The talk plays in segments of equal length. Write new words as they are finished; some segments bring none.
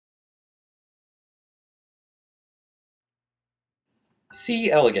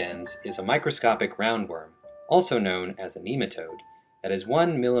C. elegans is a microscopic roundworm, also known as a nematode, that is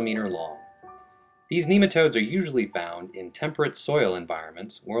 1 millimeter long. These nematodes are usually found in temperate soil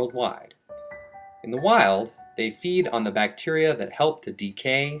environments worldwide. In the wild, they feed on the bacteria that help to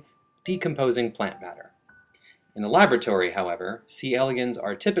decay decomposing plant matter. In the laboratory, however, C. elegans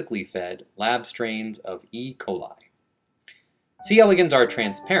are typically fed lab strains of E. coli. C. elegans are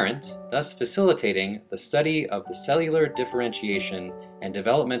transparent, thus facilitating the study of the cellular differentiation and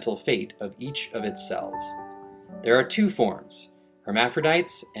developmental fate of each of its cells. There are two forms,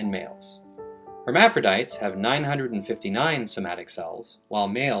 hermaphrodites and males. Hermaphrodites have 959 somatic cells, while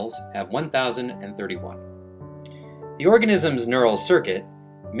males have 1,031. The organism's neural circuit,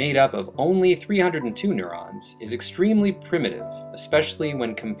 made up of only 302 neurons, is extremely primitive, especially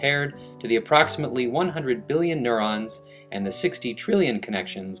when compared to the approximately 100 billion neurons and the 60 trillion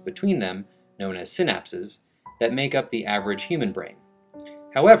connections between them, known as synapses, that make up the average human brain.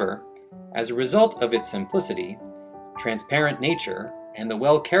 However, as a result of its simplicity, transparent nature, and the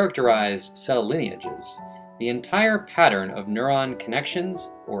well-characterized cell lineages, the entire pattern of neuron connections,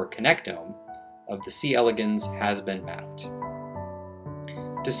 or connectome, of the C. elegans has been mapped.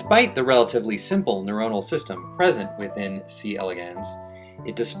 Despite the relatively simple neuronal system present within C. elegans,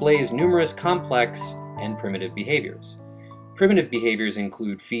 it displays numerous complex and primitive behaviors. Primitive behaviors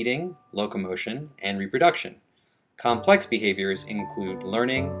include feeding, locomotion, and reproduction. Complex behaviors include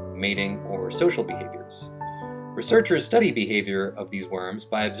learning, mating, or social behaviors. Researchers study behavior of these worms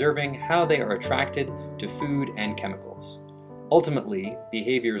by observing how they are attracted to food and chemicals. Ultimately,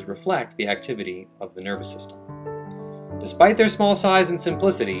 behaviors reflect the activity of the nervous system. Despite their small size and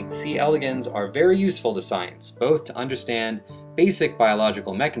simplicity, C. elegans are very useful to science, both to understand basic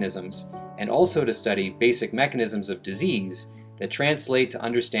biological mechanisms and also to study basic mechanisms of disease that translate to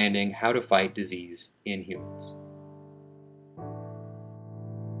understanding how to fight disease in humans.